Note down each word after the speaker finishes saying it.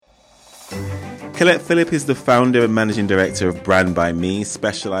Colette Phillip is the founder and managing director of Brand by Me,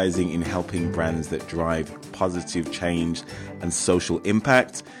 specializing in helping brands that drive positive change and social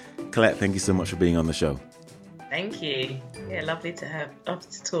impact. Colette, thank you so much for being on the show. Thank you. Yeah, lovely to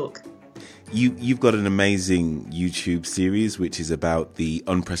talk. You've got an amazing YouTube series, which is about the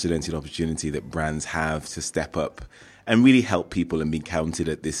unprecedented opportunity that brands have to step up and really help people and be counted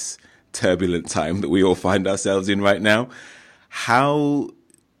at this turbulent time that we all find ourselves in right now.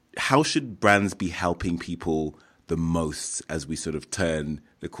 How should brands be helping people the most as we sort of turn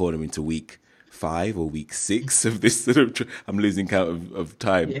the corner into week 5 or week 6 of this sort of, I'm losing count of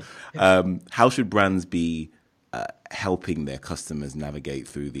time. Yeah. How should brands be helping their customers navigate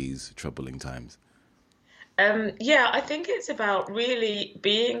through these troubling times? I think it's about really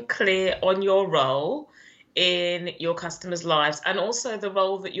being clear on your role in your customers' lives and also the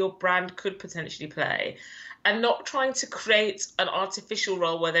role that your brand could potentially play, and not trying to create an artificial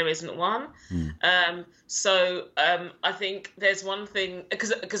role where there isn't one. I think there's one thing,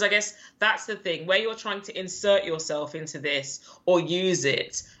 because I guess that's the thing, where you're trying to insert yourself into this or use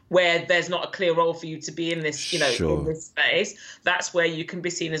it where there's not a clear role for you to be in this, in this space, that's where you can be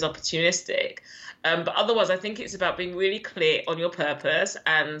seen as opportunistic. But otherwise, I think it's about being really clear on your purpose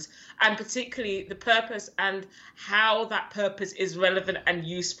and particularly the purpose and how that purpose is relevant and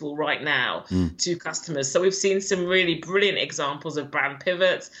useful right now to customers. So we've seen some really brilliant examples of brand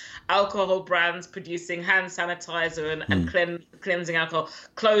pivots, alcohol brands producing hand sanitizer and cleansing alcohol,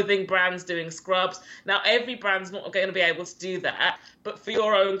 clothing brands doing scrubs. Now, every brand's not going to be able to do that, but for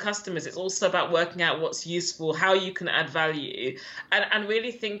your own customers, it's also about working out what's useful, how you can add value, and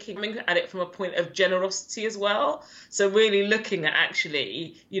really thinking at it from a point of generosity as well. So really looking at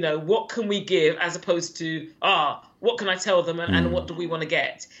actually, what can we give as opposed to, what can I tell them and what do we want to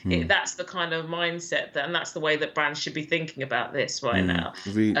get? That's the kind of mindset and that's the way that brands should be thinking about this right now.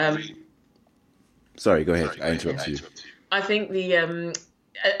 Sorry, go ahead. I interrupted you. I think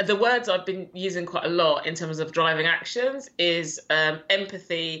the words I've been using quite a lot in terms of driving actions is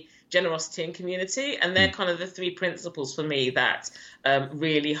empathy, generosity and community. And they're kind of the 3 principles for me that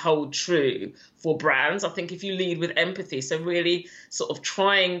really hold true for brands. I think if you lead with empathy, so really sort of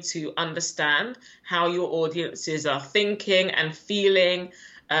trying to understand how your audiences are thinking and feeling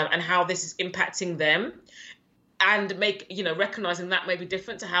and how this is impacting them, and recognizing that may be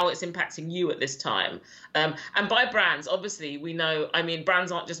different to how it's impacting you at this time. And by brands, obviously, we know,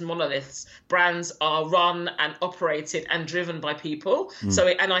 brands aren't just monoliths. Brands are run and operated and driven by people.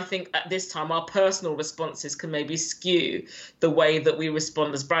 And I think at this time, our personal responses can maybe skew the way that we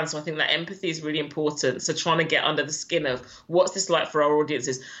respond as brands. So I think that empathy is really important. So trying to get under the skin of what's this like for our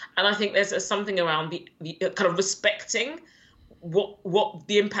audiences. And I think there's something around the kind of respecting what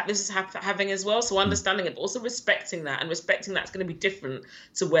the impact this is having as well. So understanding it, but also respecting that, and respecting that's going to be different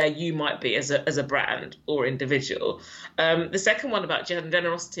to where you might be as a brand or individual. The second one about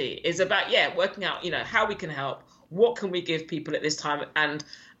generosity is about, working out, how we can help, what can we give people at this time, and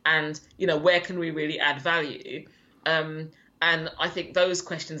where can we really add value? And I think those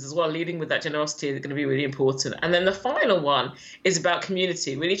questions as well, leading with that generosity, is going to be really important. And then the final one is about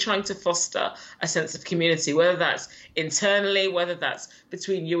community, really trying to foster a sense of community, whether that's internally, whether that's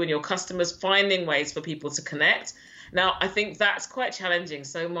between you and your customers, finding ways for people to connect. Now, I think that's quite challenging.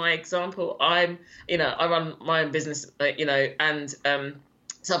 So my example, I run my own business, so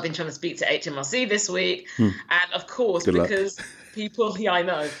I've been trying to speak to HMRC this week. And of course, because people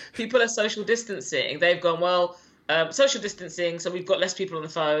are social distancing, they've gone, social distancing, so we've got less people on the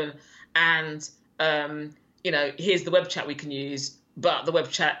phone, and here's the web chat we can use, but the web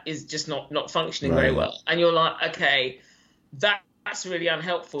chat is just not functioning very well. And you're like, okay, that's really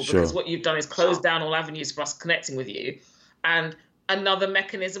unhelpful, because what you've done is close down all avenues for us connecting with you. And another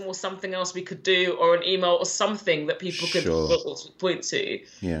mechanism or something else we could do, or an email or something that people could point to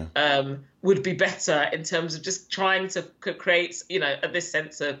would be better in terms of just trying to create, this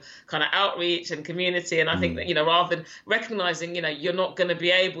sense of kind of outreach and community. And I think that, rather than recognizing, you're not going to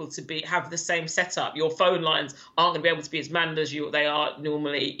be able to have the same setup. Your phone lines aren't going to be able to be as manned as they are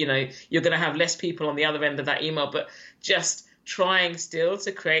normally. You're going to have less people on the other end of that email, but just trying still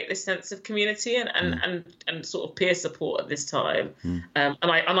to create this sense of community and sort of peer support at this time. And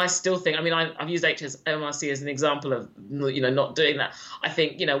I still think, I've used HMRC as an example of, not doing that. I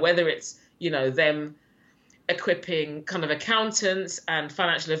think, whether it's, them equipping kind of accountants and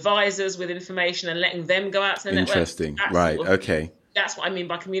financial advisors with information and letting them go out to the network. Interesting. Right. Okay. That's what I mean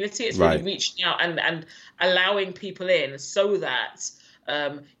by community. It's really reaching out and allowing people in so that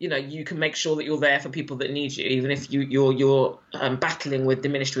you can make sure that you're there for people that need you, even if you're battling with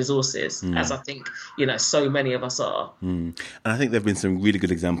diminished resources, as I think, so many of us are. And I think there have been some really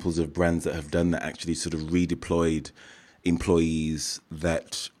good examples of brands that have done that, actually sort of redeployed employees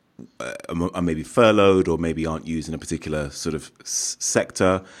that are maybe furloughed or maybe aren't used in a particular sort of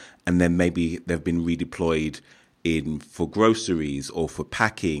sector, and then maybe they've been redeployed for groceries or for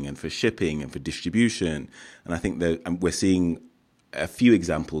packing and for shipping and for distribution. And I think that we're seeing a few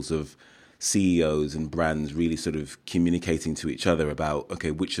examples of CEOs and brands really sort of communicating to each other about,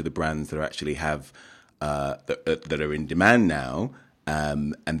 okay, which are the brands that actually have that are in demand now,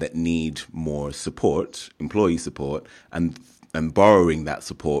 and that need more support, employee support, and borrowing that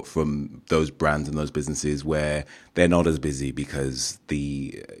support from those brands and those businesses where they're not as busy because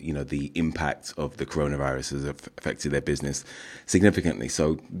the impact of the coronavirus has affected their business significantly.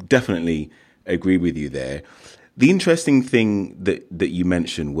 So definitely agree with you there. The interesting thing that you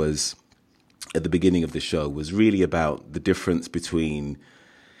mentioned was at the beginning of the show was really about the difference between,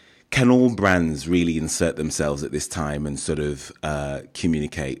 can all brands really insert themselves at this time and sort of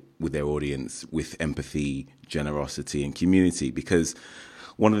communicate with their audience with empathy, generosity, and community? Because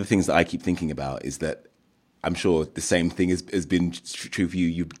one of the things that I keep thinking about is that I'm sure the same thing has been true for you.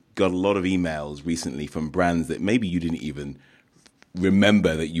 You've got a lot of emails recently from brands that maybe you didn't even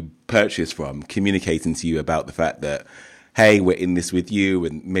remember that you purchased from, communicating to you about the fact that, hey, we're in this with you,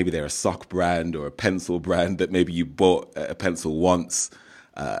 and maybe they're a sock brand or a pencil brand that maybe you bought a pencil once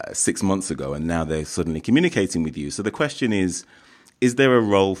 6 months ago, and now they're suddenly communicating with you. So the question is there a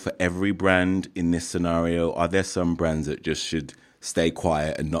role for every brand in this scenario? Are there some brands that just should stay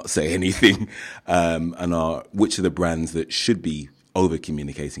quiet and not say anything? Which are the brands that should be over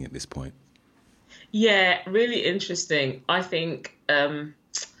communicating at this point? Yeah, really interesting. I think, I'm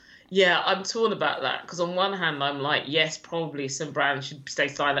torn about that, because on one hand, I'm like, yes, probably some brands should stay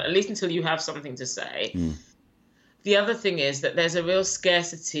silent, at least until you have something to say. The other thing is that there's a real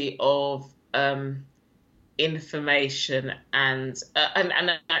scarcity of information and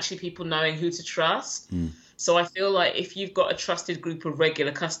actually people knowing who to trust. So I feel like if you've got a trusted group of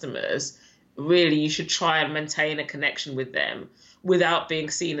regular customers, really you should try and maintain a connection with them without being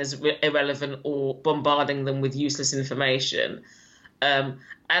seen as irrelevant or bombarding them with useless information. And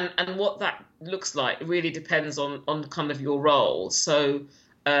what that looks like really depends on kind of your role. So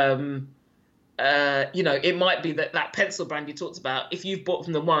it might be that pencil brand you talked about, if you've bought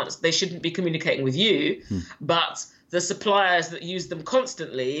from them once, they shouldn't be communicating with you, but the suppliers that use them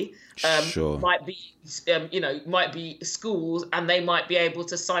constantly might be schools, and they might be able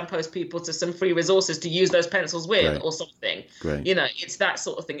to signpost people to some free resources to use those pencils with, or something. Great. It's that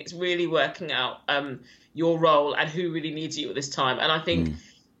sort of thing. It's really working out your role and who really needs you at this time. And I think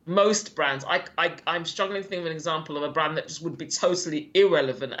most brands, I'm struggling to think of an example of a brand that just would be totally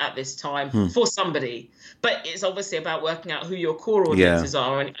irrelevant at this time for somebody. But it's obviously about working out who your core audiences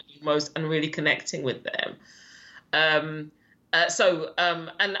are and really connecting with them. And I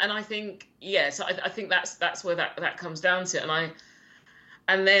think, so I think that's where that comes down to. I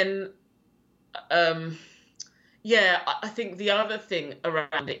think the other thing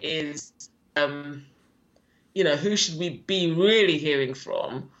around it is, who should we be really hearing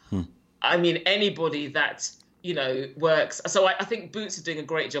from? I mean, anybody that, works. So I think Boots are doing a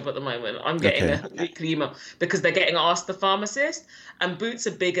great job at the moment. I'm getting a weekly email because they're getting Ask the Pharmacist, and Boots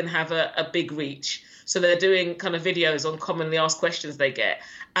are big and have a big reach. So they're doing kind of videos on commonly asked questions they get.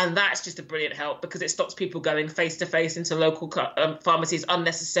 And that's just a brilliant help because it stops people going face to face into local pharmacies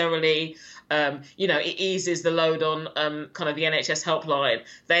unnecessarily. It eases the load on kind of the NHS helpline.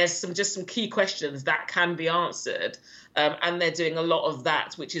 There's some key questions that can be answered. And they're doing a lot of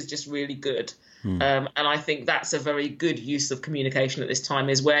that, which is just really good. And I think that's a very good use of communication at this time,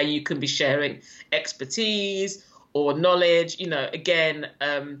 is where you can be sharing expertise or knowledge.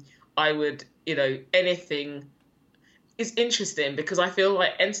 I would, anything is interesting, because I feel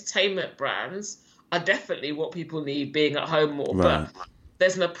like entertainment brands are definitely what people need, being at home more. Right. But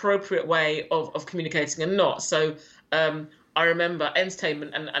there's an appropriate way of communicating and not. So I remember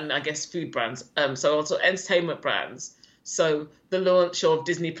entertainment and I guess food brands. So also entertainment brands. So the launch of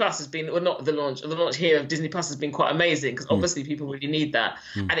Disney Plus has been, well, not the launch here of Disney Plus has been quite amazing, because obviously people really need that.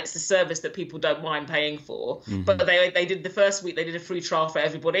 And it's a service that people don't mind paying for. But they did the first week, they did a free trial for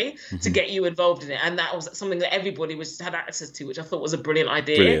everybody to get you involved in it. And that was something that everybody had access to, which I thought was a brilliant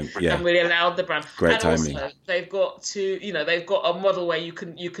idea. And really allowed the brand. Great and timing. Also, they've got a model where you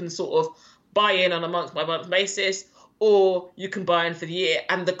can sort of buy in on a month by month basis, or you can buy in for the year,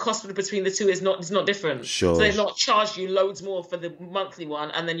 and the cost between the two is not different. Sure. So they've not charged you loads more for the monthly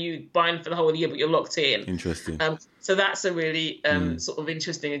one, and then you buy in for the whole of the year, but you're locked in. Interesting. So that's a really sort of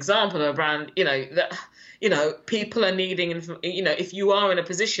interesting example of a brand, that people are needing, if you are in a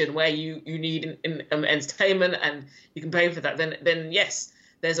position where you need entertainment and you can pay for that, then yes,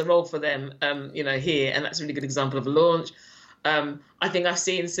 there's a role for them, here, and that's a really good example of a launch. I think I've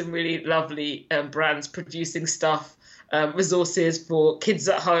seen some really lovely brands producing stuff, resources for kids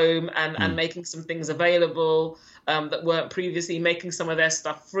at home, and making some things available that weren't previously, making some of their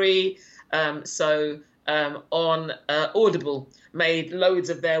stuff free. On Audible, made loads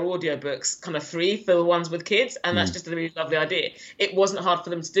of their audiobooks kind of free for the ones with kids, and that's just a really lovely idea. It wasn't hard for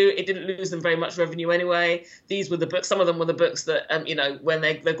them to do. It didn't lose them very much revenue anyway. These were the books. Some of them were the books that when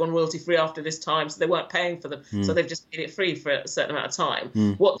they've gone royalty free after this time, so they weren't paying for them, so they've just made it free for a certain amount of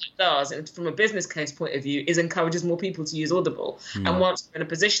time. What that does, and from a business case point of view, is encourages more people to use Audible. And once we're in a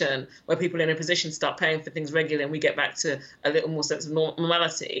position where people are in a position to start paying for things regularly, and we get back to a little more sense of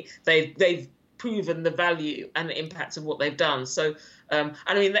normality, they've proven the value and the impact of what they've done. So,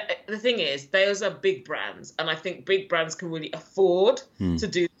 the thing is, those are big brands, and I think big brands can really afford to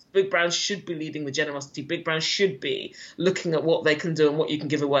do. Big brands should be leading with generosity. Big brands should be looking at what they can do and what you can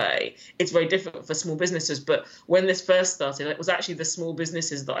give away. It's very difficult for small businesses, but when this first started, it was actually the small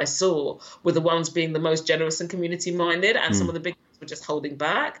businesses that I saw were the ones being the most generous and community-minded, and some of the big were just holding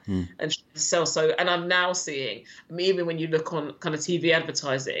back and trying to sell. So, and I'm now seeing, even when you look on kind of TV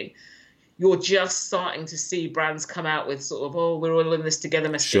advertising, you're just starting to see brands come out with sort of, we're all in this together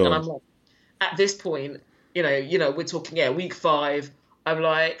messaging. Sure. And I'm like, at this point, we're talking, week 5. I'm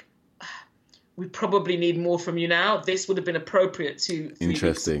like, we probably need more from you now. This would have been appropriate to 3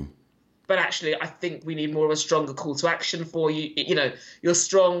 Interesting. weeks. But actually, I think we need more of a stronger call to action for you. Your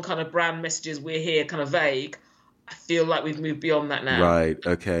strong kind of brand messages, we're here, kind of vague. I feel like we've moved beyond that now. Right.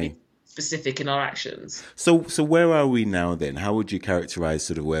 Okay. Specific in our actions. So where are we now then? How would you characterize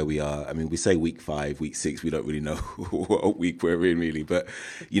sort of where we are? I mean, we say week 5, week 6, we don't really know what week we're in really, but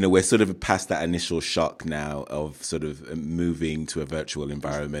we're sort of past that initial shock now of sort of moving to a virtual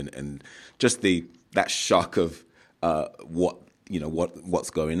environment, and just that shock of what's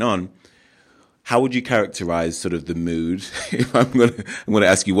going on. How would you characterize sort of the mood? If I'm going to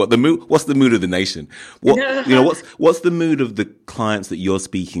ask you what's the mood of the nation? What's the mood of the clients that you're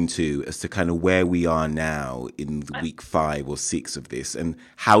speaking to as to kind of where we are now in week 5 or 6 of this, and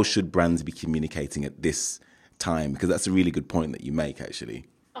how should brands be communicating at this time? Because that's a really good point that you make, actually.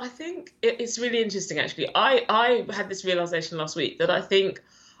 I think it's really interesting, actually. I had this realization last week that I think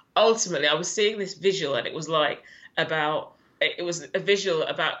ultimately I was seeing this visual, and it was like it was a visual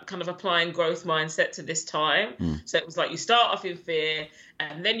about kind of applying growth mindset to this time. So it was like you start off in fear,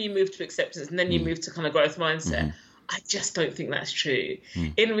 and then you move to acceptance, and then you move to kind of growth mindset. I just don't think that's true.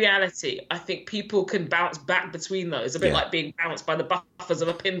 In reality, I think people can bounce back between those, a bit like being bounced by the buffers of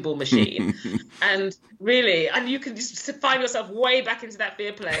a pinball machine. And really, and you can just find yourself way back into that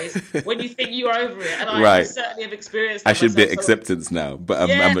fear place when you think you're over it. And I certainly have experienced that. I should be at acceptance now, but I'm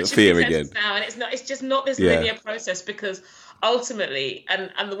at fear again. Now, and it's just not this linear process, because ultimately,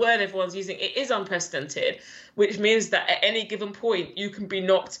 and the word everyone's using, it is unprecedented, which means that at any given point you can be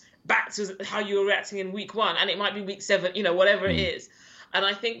knocked back to how you were reacting in week 1, and it might be week 7, whatever it is. And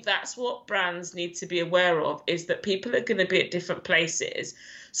I think that's what brands need to be aware of, is that people are going to be at different places.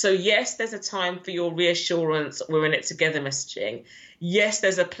 So yes, there's a time for your reassurance, we're in it together messaging. Yes,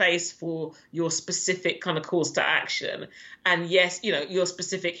 there's a place for your specific kind of calls to action. And yes, your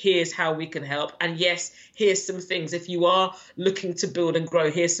specific, here's how we can help. And yes, here's some things. If you are looking to build and grow,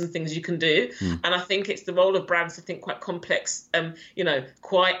 here's some things you can do. And I think it's the role of brands to think quite complex,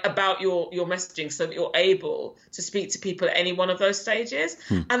 quite about your messaging, so that you're able to speak to people at any one of those stages.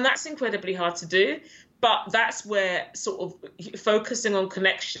 And that's incredibly hard to do. But that's where sort of focusing on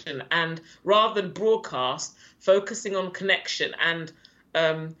connection, and rather than broadcast, focusing on connection and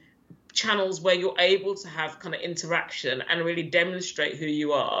channels where you're able to have kind of interaction and really demonstrate who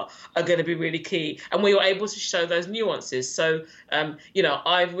you are going to be really key, and where you're able to show those nuances. So,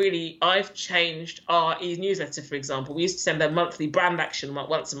 I've changed our e-newsletter, for example. We used to send a monthly brand action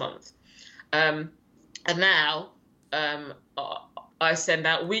once a month. And now I send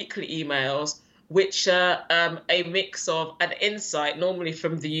out weekly emails, which are a mix of an insight, normally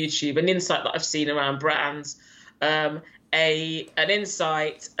from the YouTube, an insight that I've seen around brands, an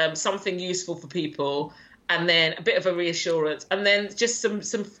insight, something useful for people, and then a bit of a reassurance, and then just some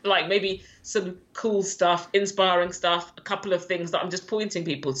like maybe some cool stuff, inspiring stuff, a couple of things that I'm just pointing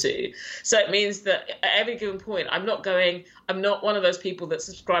people to. So it means that at every given point, I'm not one of those people that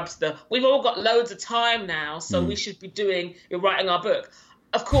subscribes to the, we've all got loads of time now, so we should be writing our book.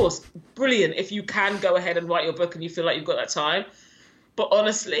 Of course, brilliant if you can go ahead and write your book and you feel like you've got that time. But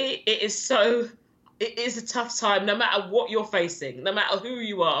honestly, it is a tough time, no matter what you're facing, no matter who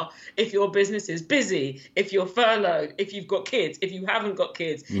you are. If your business is busy, if you're furloughed, if you've got kids, if you haven't got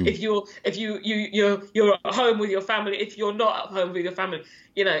kids, if you're at home with your family, if you're not at home with your family,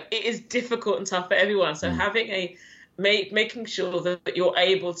 it is difficult and tough for everyone. So making sure that you're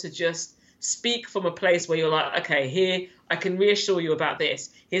able to just speak from a place where you're like, okay, here, I can reassure you about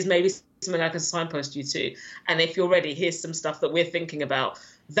this. Here's maybe something I can signpost you to. And if you're ready, here's some stuff that we're thinking about.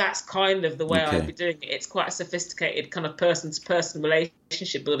 That's kind of the way I'd be doing it. It's quite a sophisticated kind of person-to-person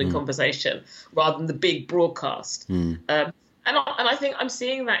relationship building conversation rather than the big broadcast. And I think I'm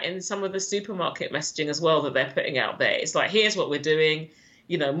seeing that in some of the supermarket messaging as well that they're putting out there. It's like, here's what we're doing,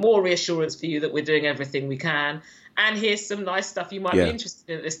 more reassurance for you that we're doing everything we can. And here's some nice stuff you might be interested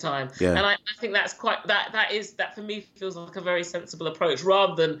in at this time. And I think that's that for me feels like a very sensible approach,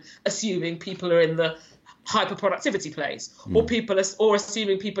 rather than assuming people are in the hyper productivity place, or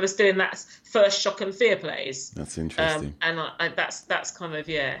assuming people are still in that first shock and fear place. That's interesting. And that's kind of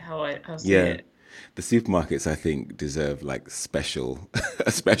how I see it. The supermarkets, I think, deserve like a special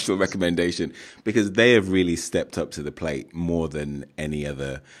recommendation, because they have really stepped up to the plate more than any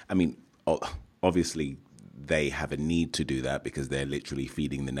other. I mean, obviously they have a need to do that because they're literally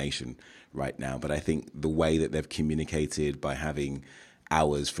feeding the nation right now. But I think the way that they've communicated by having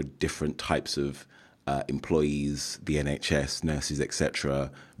hours for different types of employees, the NHS, nurses, etc.,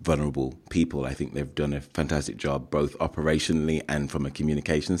 vulnerable people, I think they've done a fantastic job, both operationally and from a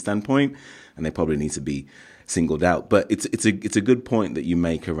communication standpoint, and they probably need to be singled out. But it's a good point that you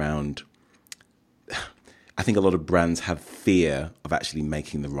make around, I think a lot of brands have fear of actually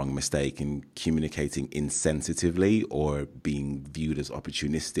making the wrong mistake and communicating insensitively, or being viewed as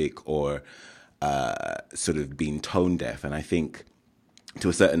opportunistic, or sort of being tone deaf. And I think to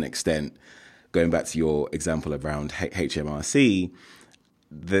a certain extent, going back to your example around HMRC,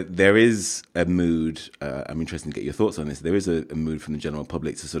 there is a mood, I'm interested to get your thoughts on this, there is a mood from the general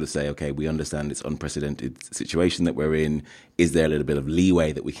public to sort of say, okay, we understand it's unprecedented situation that we're in. Is there a little bit of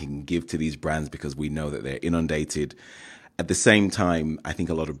leeway that we can give to these brands because we know that they're inundated? At the same time, I think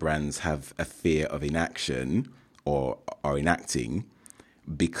a lot of brands have a fear of inaction, or are enacting,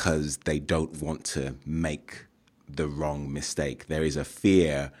 because they don't want to make the wrong mistake. There is a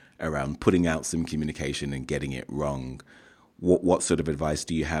fear around putting out some communication and getting it wrong. What sort of advice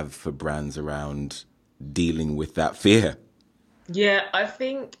do you have for brands around dealing with that fear? Yeah, I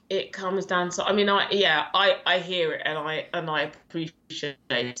think it comes down to, I mean, I hear it and I appreciate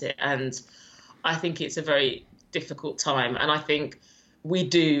it, and I think it's a very difficult time. And I think one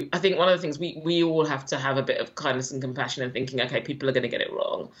of the things we all have to have a bit of kindness and compassion and thinking, okay, people are going to get it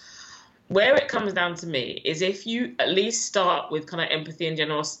wrong. Where it comes down to me is if you at least start with kind of empathy and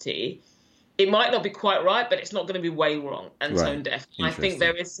generosity, it might not be quite right, but it's not going to be way wrong and tone deaf. I think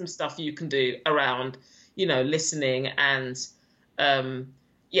there is some stuff you can do around, listening and,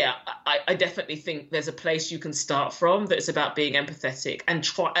 I definitely think there's a place you can start from that's about being empathetic and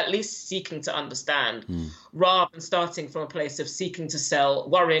try at least seeking to understand, rather than starting from a place of seeking to sell,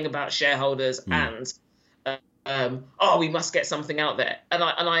 worrying about shareholders and, we must get something out there.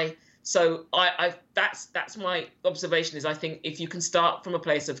 So that's my observation, is I think if you can start from a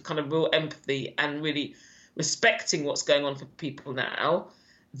place of kind of real empathy and really respecting what's going on for people now,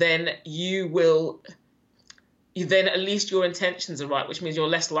 then then at least your intentions are right, which means you're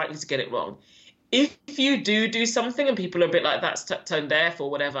less likely to get it wrong. If you do something and people are a bit like that's tone deaf or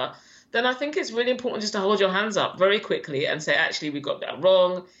whatever, then I think it's really important just to hold your hands up very quickly and say, actually, we got that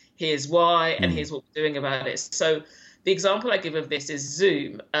wrong. Here's why, and here's what we're doing about it. So the example I give of this is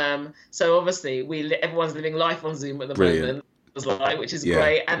Zoom. So obviously everyone's living life on Zoom at the moment, which is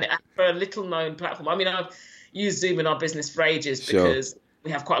great. And for a little known platform, I mean, I've used Zoom in our business for ages because we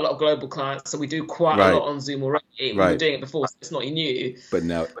have quite a lot of global clients. So we do quite a lot on Zoom already. We were doing it before, so it's not new. But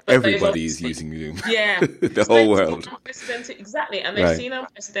now everybody is using Zoom. Yeah. The whole world. Exactly. And they've seen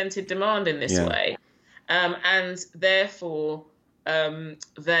unprecedented demand in this way. And therefore,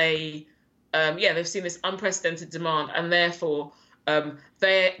 they've seen this unprecedented demand, and therefore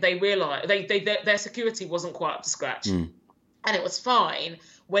they realise their security wasn't quite up to scratch, and it was fine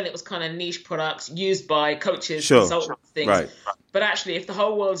when it was kind of niche products used by coaches, consultants, things. Right. But actually, if the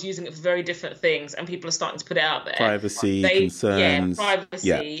whole world's using it for very different things, and people are starting to put it out there, privacy concerns,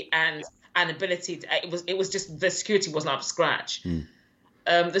 privacy, and and ability to, it was just the security wasn't up to scratch.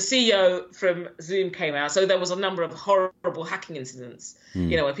 The CEO from Zoom came out, so there was a number of horrible hacking incidents,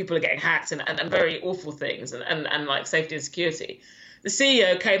 where people are getting hacked and very awful things and like safety and security. The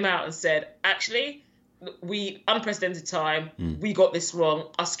CEO came out and said, actually, we unprecedented time. We got this wrong.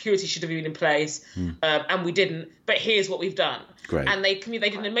 Our security should have been in place, and we didn't. But here's what we've done. Great. And they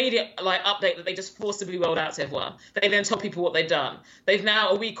did an immediate update that they just forcibly rolled out to everyone. They then told people what they'd done. They've now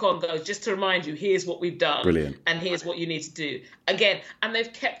a week on goes just to remind you, here's what we've done. Brilliant. And here's what you need to do again. And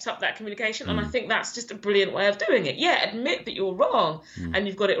they've kept up that communication, and I think that's just a brilliant way of doing it. Yeah, admit that you're wrong and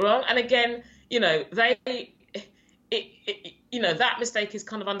you've got it wrong. And again, that mistake is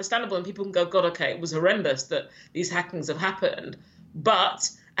kind of understandable, and people can go, God, okay, it was horrendous that these hackings have happened, but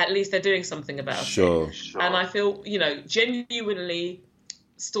at least they're doing something about it. And I feel, genuinely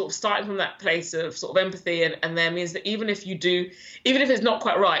sort of starting from that place of sort of empathy and there means that even if it's not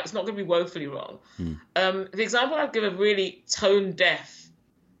quite right, it's not going to be woefully wrong. The example I've given really tone deaf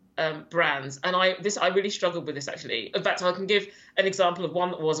brands, and I really struggled with this actually. In fact, I can give an example of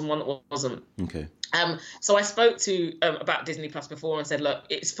one that was and one that wasn't. Okay. So I spoke to about Disney Plus before and said, look,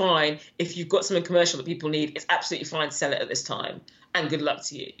 it's fine if you've got something commercial that people need. It's absolutely fine to sell it at this time, and good luck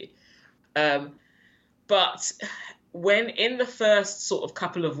to you. But when in the first sort of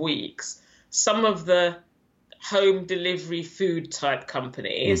couple of weeks, some of the home delivery food type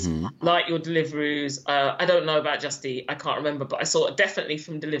companies, like your Deliveroo's, I don't know about Just Eat, I can't remember, but I saw it definitely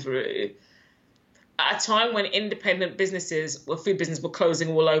from Deliveroo, at a time when independent businesses, food businesses were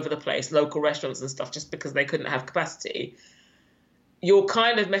closing all over the place, local restaurants and stuff, just because they couldn't have capacity. Your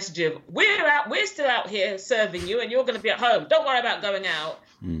kind of message of, we're still out here serving you and you're going to be at home, don't worry about going out,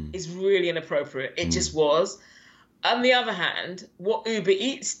 is really inappropriate. It just was. On the other hand, what Uber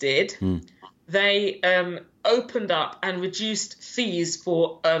Eats did, they opened up and reduced fees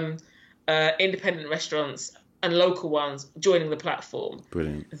for independent restaurants and local ones joining the platform.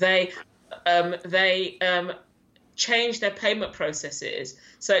 Brilliant. They changed their payment processes,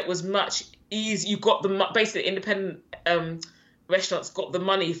 so it was much easier. You got basically independent restaurants got the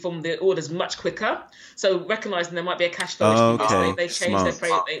money from the orders much quicker. So recognizing there might be a cash flow issue, they changed their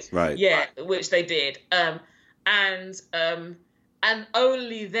payment. Right. Yeah, which they did. And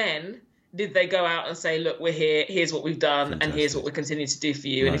only then did they go out and say, look, we're here, here's what we've done, Fantastic. And here's what we continue to do for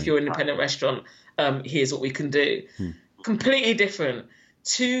you. Right. And if you're an independent restaurant, here's what we can do. Completely different.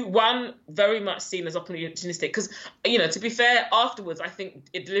 One, very much seen as opportunistic. Because, to be fair, afterwards, I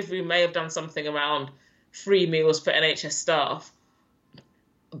think Deliveroo may have done something around free meals for NHS staff.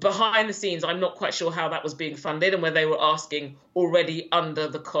 Behind the scenes, I'm not quite sure how that was being funded and whether they were asking already under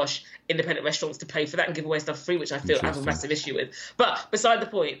the cosh independent restaurants to pay for that and give away stuff free, which I feel I have a massive issue with. But beside the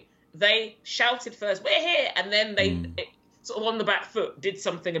point, they shouted first, we're here, and then they sort of on the back foot did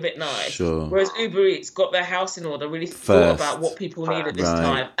something a bit nice. Sure. Whereas Uber Eats got their house in order, really thought about what people need at this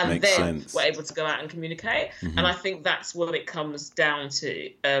time, and Makes then sense. were able to go out and communicate. And I think that's what it comes down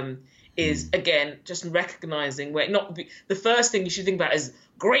to. Is again just recognizing where the first thing you should think about is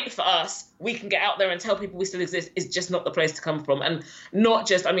great for us, we can get out there and tell people we still exist, is just not the place to come from. And not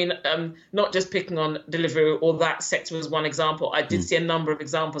just picking on Deliveroo or that sector as one example. I did see a number of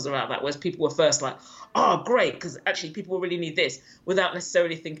examples around that where people were first like, oh great, because actually people really need this, without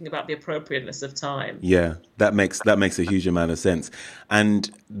necessarily thinking about the appropriateness of time. Yeah, that makes a huge amount of sense. And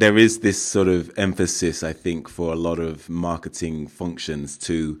there is this sort of emphasis, I think, for a lot of marketing functions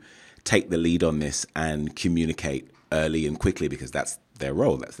to take the lead on this and communicate early and quickly, because that's their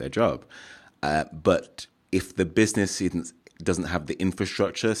role, that's their job. But if the business doesn't have the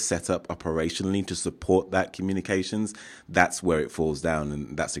infrastructure set up operationally to support that communications, that's where it falls down.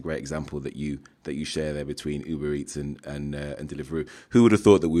 And that's a great example that you share there between Uber Eats and Deliveroo. Who would have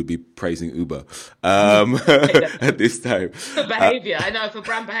thought that we'd be praising Uber at this time? For behaviour, I know, for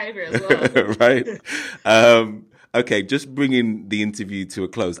brand behaviour as well. Right. Okay, just bringing the interview to a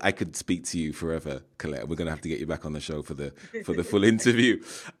close. I could speak to you forever, Colette. We're going to have to get you back on the show for the full interview.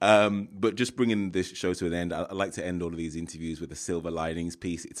 But just bringing this show to an end, I like to end all of these interviews with a silver linings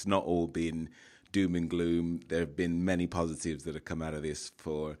piece. It's not all been doom and gloom. There have been many positives that have come out of this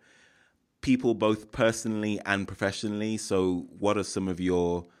for people, both personally and professionally. So what are some of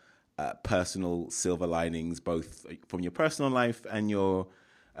your personal silver linings, both from your personal life and your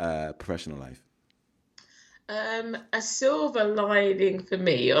professional life? A silver lining for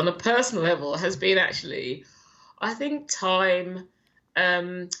me on a personal level has been actually, I think, time.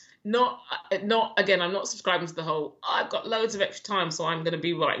 Not again, I'm not subscribing to the whole, I've got loads of extra time, so I'm going to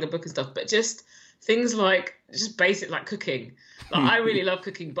be writing a book and stuff, but just things like just basic, like cooking. Like I really love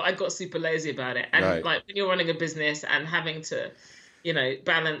cooking, but I got super lazy about it. And like when you're running a business and having to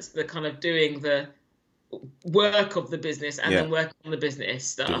balance the kind of doing the work of the business and then working on the business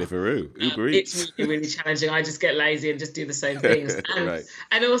stuff. Deliveroo, Uber Eats. It's really, really challenging. I just get lazy and just do the same things. And, right.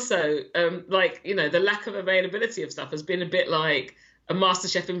 And also, the lack of availability of stuff has been a bit like a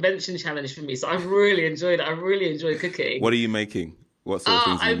MasterChef invention challenge for me. So I've really enjoyed it. I really enjoy cooking. What are you making? What sort of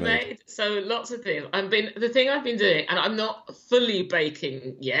things have you made? So lots of things. The thing I've been doing, and I'm not fully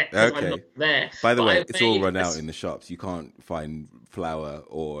baking yet because I'm not there. By the way, it's all run out in the shops. You can't find flour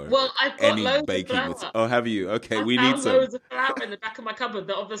or I've got any loads baking of flour. Oh, have you? Okay, we need some. Loads of flour in the back of my cupboard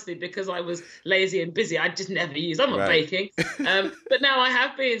that obviously, because I was lazy and busy, I just never used. I'm not baking. But now I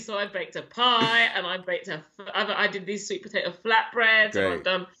have been. So I baked a pie and I did these sweet potato flatbreads. And I've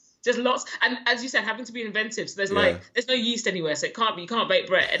done just lots, and as you said, having to be inventive. So there's there's no yeast anywhere, so you can't bake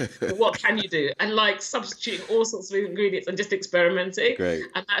bread. But what can you do? And substituting all sorts of ingredients and just experimenting. Great.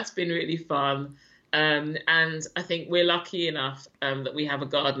 And that's been really fun. And I think we're lucky enough that we have a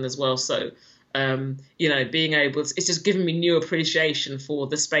garden as well. So being able to, it's just given me new appreciation for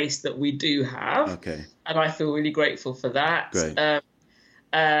the space that we do have. Okay. And I feel really grateful for that. Great.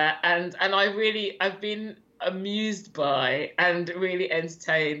 And I've been amused by and really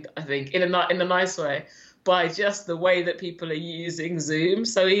entertained, I think, in a nice way, by just the way that people are using Zoom.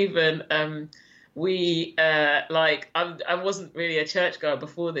 So even I wasn't really a churchgoer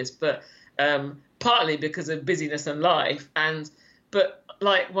before this, but partly because of busyness and life, but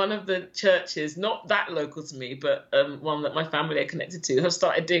one of the churches, not that local to me, but one that my family are connected to, have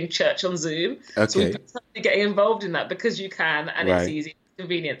started doing church on Zoom. Okay. So we've been getting involved in that because you can, and it's easy, it's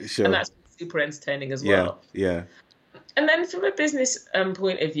convenient, sure. And that's super entertaining as well. Yeah. And then from a business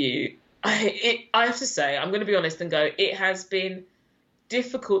point of view, I have to say, I'm going to be honest and go, it has been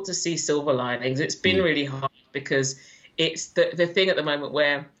difficult to see silver linings. It's been really hard because it's the thing at the moment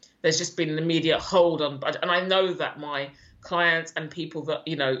where there's just been an immediate hold on budget. And I know that my clients and people that,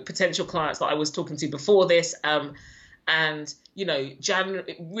 potential clients that I was talking to before this,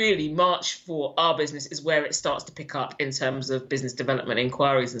 January, really March for our business is where it starts to pick up in terms of business development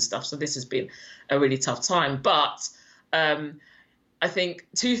inquiries and stuff. So this has been a really tough time. But I think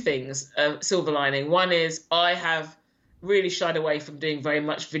two things, silver lining. One is I have really shied away from doing very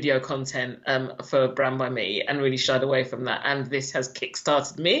much video content for Brand by Me, and really shied away from that. And this has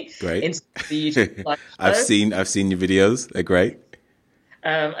kickstarted me into the YouTube live show. I've seen your videos. They're great.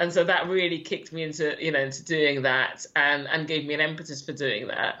 And so that really kicked me into doing that and gave me an impetus for doing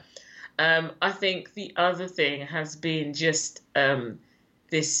that. I think the other thing has been just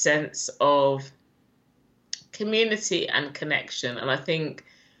this sense of community and connection. And I think,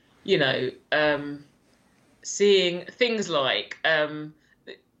 seeing things like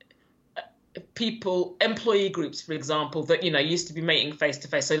employee groups, for example, that, used to be meeting face to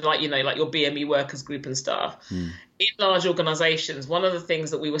face. So like your BME workers group and stuff. In large organizations, one of the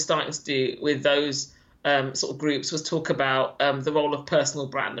things that we were starting to do with those sort of groups was talk about the role of personal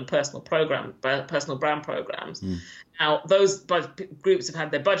brand and personal brand programs. Now, those groups have had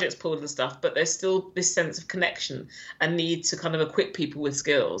their budgets pulled and stuff, but there's still this sense of connection and need to kind of equip people with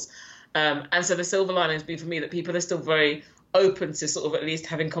skills. And so the silver lining has been for me that people are still very open to sort of at least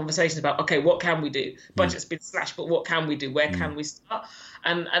having conversations about, okay, what can we do? Budget's been slashed, but what can we do? Where can we start?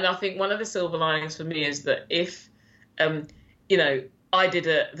 And I think one of the silver linings for me is that if, I did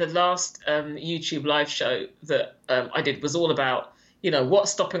the last YouTube live show that I did was all about,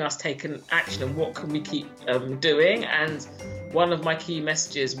 what's stopping us taking action and what can we keep doing? And one of my key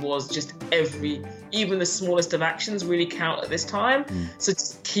messages was just even the smallest of actions really count at this time. So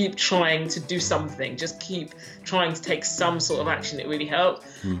just keep trying to do something, just keep trying to take some sort of action. It really helped.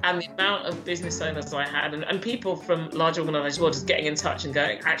 And the amount of business owners I had and people from large organizations as well, just getting in touch and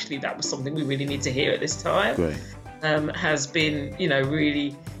going, actually, that was something we really need to hear at this time. Great. Has been,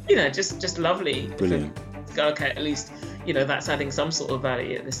 really, just lovely. Brilliant. To go, okay, at least, that's adding some sort of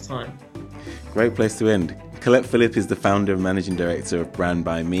value at this time. Great place to end. Colette Phillip is the founder and managing director of Brand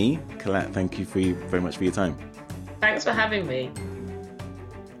by Me. Colette, thank you very much for your time. Thanks for having me.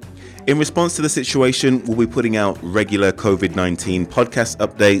 In response to the situation, we'll be putting out regular COVID-19 podcast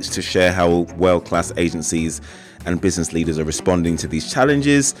updates to share how world-class agencies and business leaders are responding to these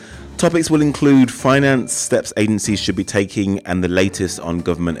challenges. Topics will include finance, steps agencies should be taking, and the latest on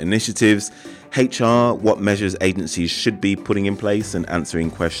government initiatives, HR, what measures agencies should be putting in place and answering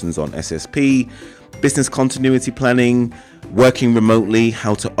questions on SSP, business continuity planning, working remotely,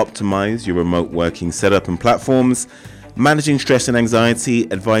 how to optimize your remote working setup and platforms, managing stress and anxiety,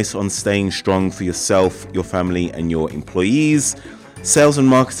 advice on staying strong for yourself, your family, and your employees, sales and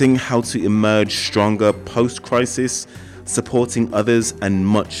marketing, how to emerge stronger post-crisis, supporting others, and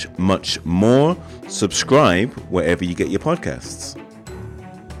much, much more. Subscribe wherever you get your podcasts.